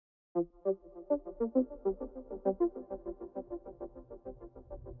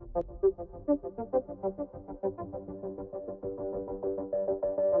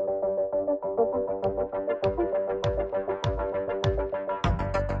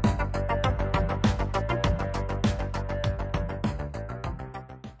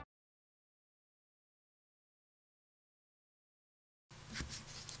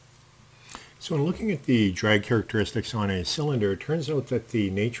So in looking at the drag characteristics on a cylinder, it turns out that the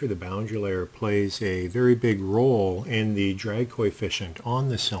nature of the boundary layer plays a very big role in the drag coefficient on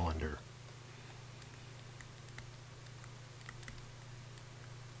the cylinder.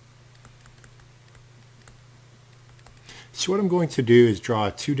 So what I'm going to do is draw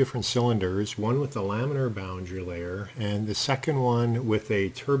two different cylinders, one with a laminar boundary layer and the second one with a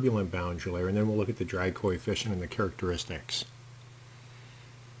turbulent boundary layer, and then we'll look at the drag coefficient and the characteristics.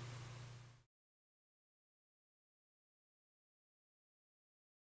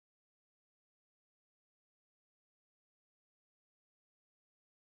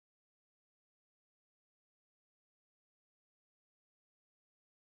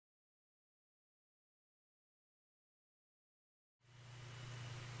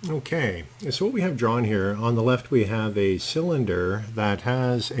 Okay, so what we have drawn here, on the left we have a cylinder that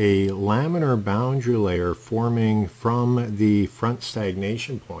has a laminar boundary layer forming from the front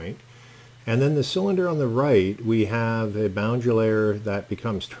stagnation point. And then the cylinder on the right, we have a boundary layer that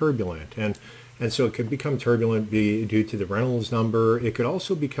becomes turbulent. And so it could become turbulent due to the Reynolds number. It could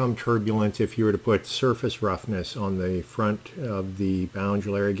also become turbulent if you were to put surface roughness on the front of the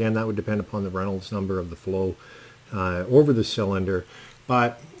boundary layer. Again, that would depend upon the Reynolds number of the flow over the cylinder.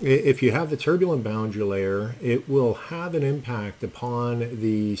 But if you have the turbulent boundary layer, it will have an impact upon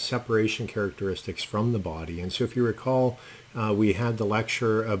the separation characteristics from the body. And so if you recall, we had the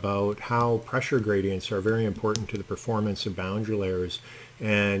lecture about how pressure gradients are very important to the performance of boundary layers.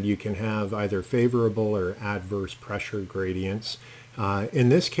 And you can have either favorable or adverse pressure gradients. In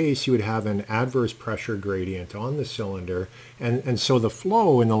this case, you would have an adverse pressure gradient on the cylinder, and so the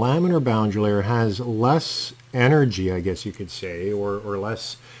flow in the laminar boundary layer has less energy, I guess you could say, or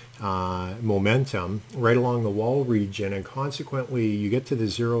less momentum right along the wall region, and consequently you get to the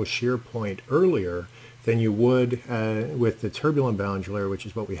zero shear point earlier than you would with the turbulent boundary layer, which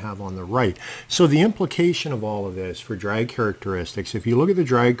is what we have on the right. So the implication of all of this for drag characteristics, if you look at the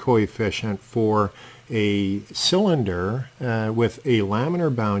drag coefficient for a cylinder with a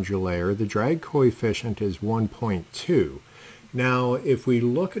laminar boundary layer, the drag coefficient is 1.2. Now, if we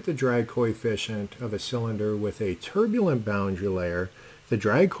look at the drag coefficient of a cylinder with a turbulent boundary layer, the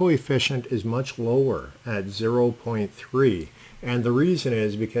drag coefficient is much lower at 0.3. And the reason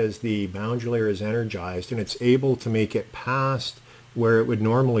is because the boundary layer is energized and it's able to make it past where it would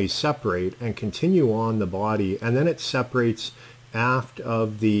normally separate and continue on the body, and then it separates aft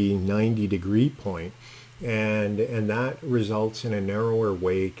of the 90-degree point, and that results in a narrower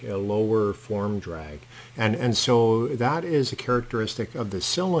wake, a lower form drag. And so that is a characteristic of the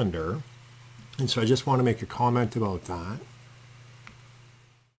cylinder, and so I just want to make a comment about that.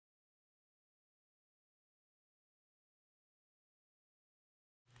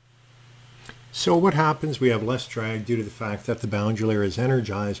 So what happens, we have less drag due to the fact that the boundary layer is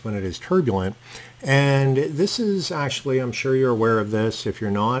energized when it is turbulent. And this is actually, I'm sure you're aware of this. If you're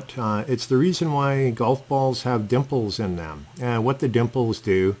not, it's the reason why golf balls have dimples in them. And what the dimples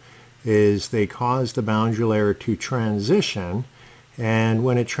do is they cause the boundary layer to transition. And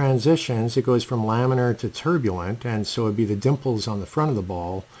when it transitions, it goes from laminar to turbulent. And so it'd be the dimples on the front of the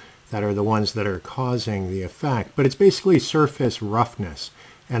ball that are the ones that are causing the effect. But it's basically surface roughness.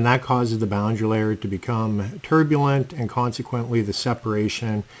 And that causes the boundary layer to become turbulent, and consequently the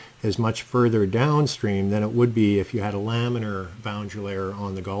separation is much further downstream than it would be if you had a laminar boundary layer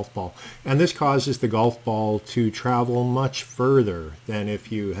on the golf ball. And this causes the golf ball to travel much further than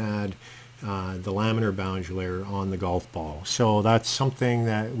if you had the laminar boundary layer on the golf ball. So that's something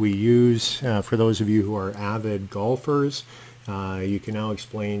that we use for those of you who are avid golfers. You can now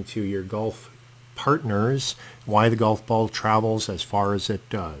explain to your golf partners why the golf ball travels as far as it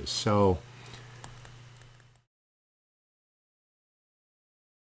does. So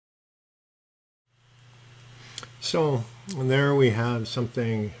there we have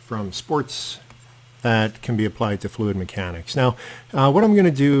something from sports that can be applied to fluid mechanics. Now, what I'm going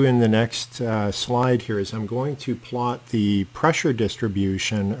to do in the next slide here is I'm going to plot the pressure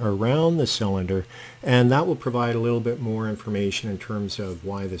distribution around the cylinder, and that will provide a little bit more information in terms of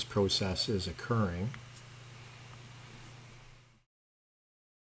why this process is occurring.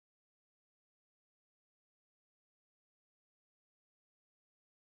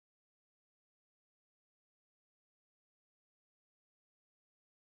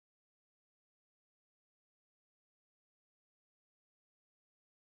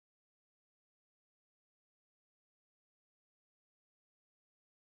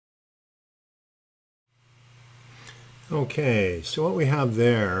 Okay, so what we have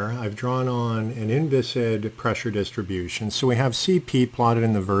there, I've drawn on an inviscid pressure distribution. So we have CP plotted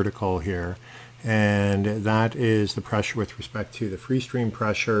in the vertical here, and that is the pressure with respect to the free stream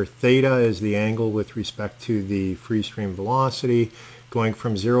pressure. Theta is the angle with respect to the free stream velocity, going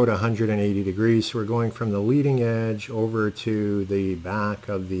from 0 to 180 degrees. So we're going from the leading edge over to the back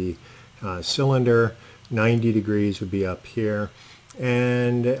of the cylinder. 90 degrees would be up here.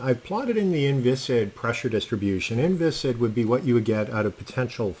 And I plotted in the inviscid pressure distribution. Inviscid would be what you would get out of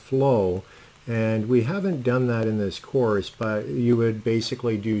potential flow, and we haven't done that in this course, but you would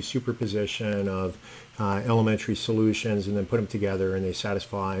basically do superposition of elementary solutions and then put them together and they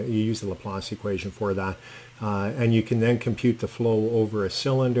satisfy, you use the Laplace equation for that, and you can then compute the flow over a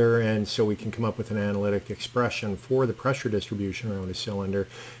cylinder, and so we can come up with an analytic expression for the pressure distribution around a cylinder.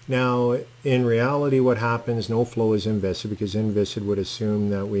 Now in reality what happens, no flow is inviscid, because inviscid would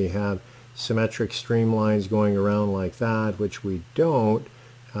assume that we have symmetric streamlines going around like that, which we don't.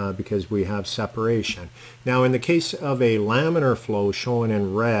 Because we have separation. Now in the case of a laminar flow shown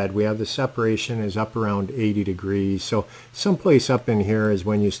in red, we have the separation is up around 80 degrees. So someplace up in here is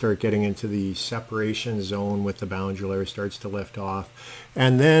when you start getting into the separation zone with the boundary layer starts to lift off.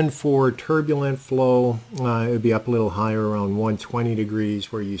 And then for turbulent flow, it would be up a little higher around 120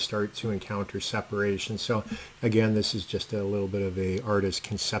 degrees where you start to encounter separation. So again, this is just a little bit of a artist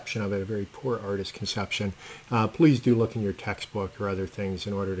conception of it, a very poor artist conception. Please do look in your textbook or other things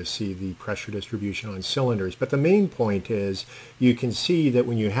in order to see the pressure distribution on cylinders. But the main point is you can see that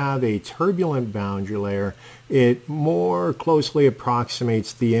when you have a turbulent boundary layer, it more closely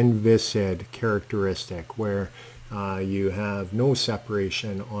approximates the inviscid characteristic, where you have no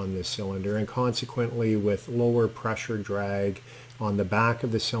separation on the cylinder, and consequently with lower pressure drag on the back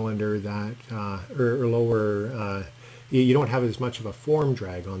of the cylinder, that or lower you don't have as much of a form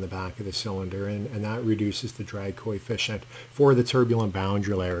drag on the back of the cylinder, and that reduces the drag coefficient for the turbulent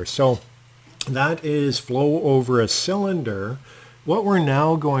boundary layer. So that is flow over a cylinder. What we're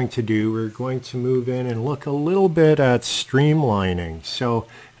now going to do, we're going to move in and look a little bit at streamlining. So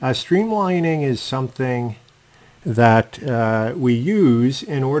streamlining is something that we use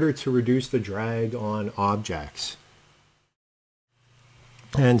in order to reduce the drag on objects.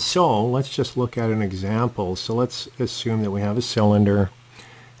 And so let's just look at an example. So let's assume that we have a cylinder,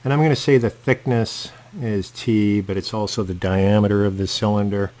 and I'm going to say the thickness is T, but it's also the diameter of the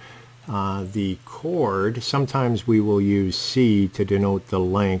cylinder. The chord, sometimes we will use C to denote the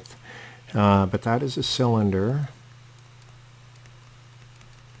length, but that is a cylinder.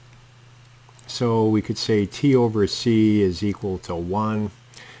 So we could say T over C is equal to 1.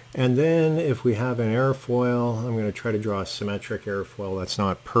 And then if we have an airfoil, I'm going to try to draw a symmetric airfoil. That's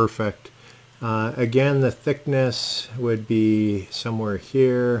not perfect. Again, the thickness would be somewhere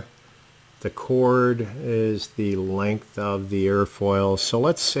here. The chord is the length of the airfoil. So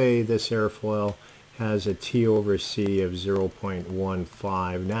let's say this airfoil has a T over C of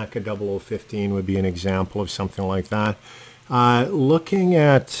 0.15. NACA 0015 would be an example of something like that. Looking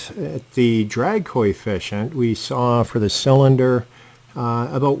at the drag coefficient, we saw for the cylinder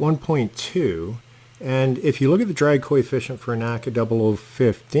about 1.2, and if you look at the drag coefficient for NACA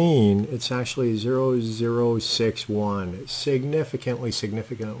 0015, it's actually 0.061,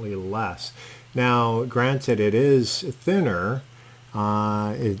 significantly less. Now granted, it is thinner,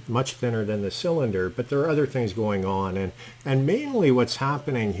 much thinner than the cylinder, but there are other things going on, and mainly what's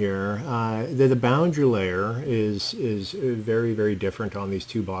happening here, the boundary layer is very different on these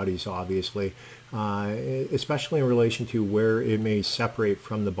two bodies, obviously, especially in relation to where it may separate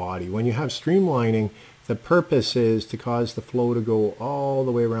from the body. When you have streamlining, the purpose is to cause the flow to go all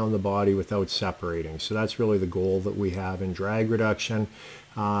the way around the body without separating. So that's really the goal that we have in drag reduction.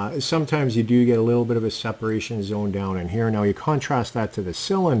 Sometimes you do get a little bit of a separation zone down in here. Now you contrast that to the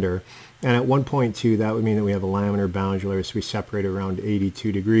cylinder, and at 1.2 that would mean that we have a laminar boundary layer, so we separate around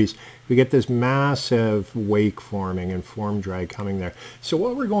 82 degrees. We get this massive wake forming and form drag coming there. So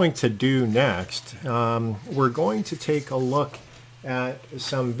what we're going to do next, we're going to take a look at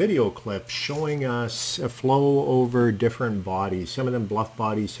some video clips showing us a flow over different bodies, some of them bluff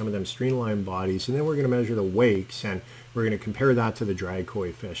bodies, some of them streamline bodies, and then we're going to measure the wakes, and we're going to compare that to the drag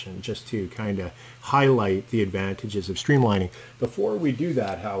coefficient just to kind of highlight the advantages of streamlining. Before we do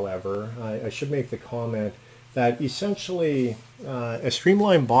that, however, I should make the comment that essentially a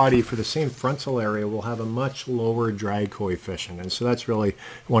streamlined body for the same frontal area will have a much lower drag coefficient, and so that's really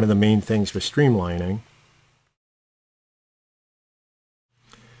one of the main things with streamlining.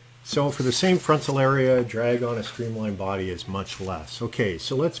 So for the same frontal area, drag on a streamlined body is much less. Okay,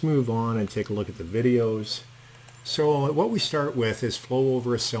 so let's move on and take a look at the videos. So what we start with is flow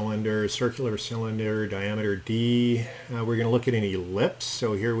over a cylinder, circular cylinder, diameter D. We're going to look at an ellipse.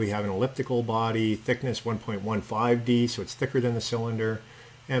 So here we have an elliptical body, thickness 1.15 D, so it's thicker than the cylinder.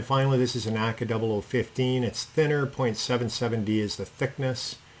 And finally, this is an NACA 0015. It's thinner, 0.77 D is the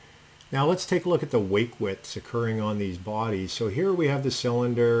thickness. Now let's take a look at the wake widths occurring on these bodies. So here we have the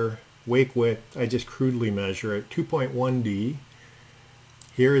cylinder, wake width, I just crudely measure it, 2.1 D.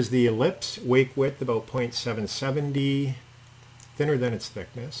 Here is the ellipse, wake width about 0.77 D, thinner than its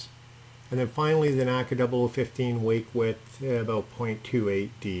thickness. And then finally the NACA 0015 wake width about 0.28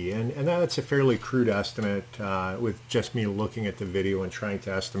 D. And that's a fairly crude estimate with just me looking at the video and trying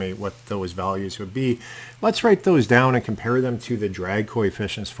to estimate what those values would be. Let's write those down and compare them to the drag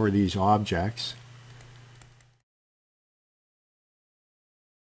coefficients for these objects.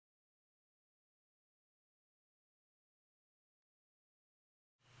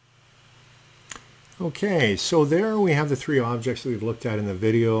 Okay, so there we have the three objects that we've looked at in the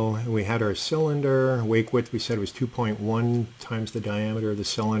video. We had our cylinder, wake width we said was 2.1 times the diameter of the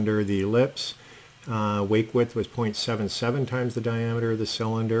cylinder. The ellipse, wake width was 0.77 times the diameter of the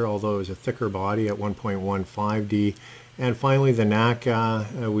cylinder, although it was a thicker body at 1.15 D. And finally the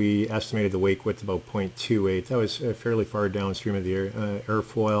NACA, we estimated the wake width about 0.28. That was fairly far downstream of the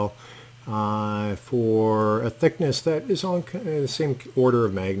airfoil. For a thickness that is on the same order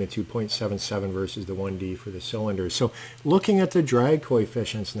of magnitude, 0.77 versus the 1D for the cylinder. So looking at the drag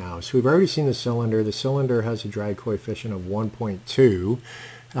coefficients now, so we've already seen the cylinder. The cylinder has a drag coefficient of 1.2.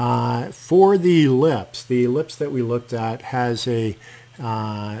 For the ellipse that we looked at has a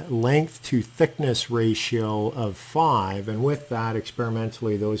length to thickness ratio of 5, and with that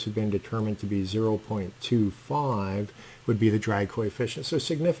experimentally those have been determined to be 0.25 would be the drag coefficient, so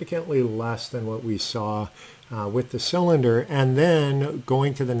significantly less than what we saw with the cylinder. And then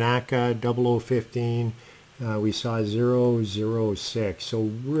going to the NACA 0015, we saw 0.06,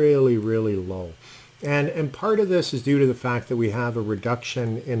 so really low. And part of this is due to the fact that we have a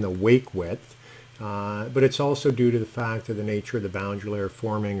reduction in the wake width, but it's also due to the fact of the nature of the boundary layer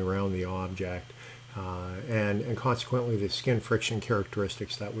forming around the object. And consequently the skin friction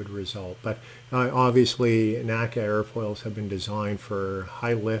characteristics that would result. But obviously NACA airfoils have been designed for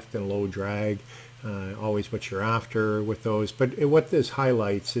high lift and low drag, always what you're after with those. But what this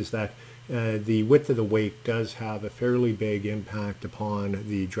highlights is that the width of the wake does have a fairly big impact upon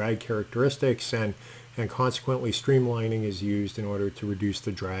the drag characteristics, and consequently streamlining is used in order to reduce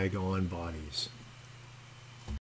the drag on bodies.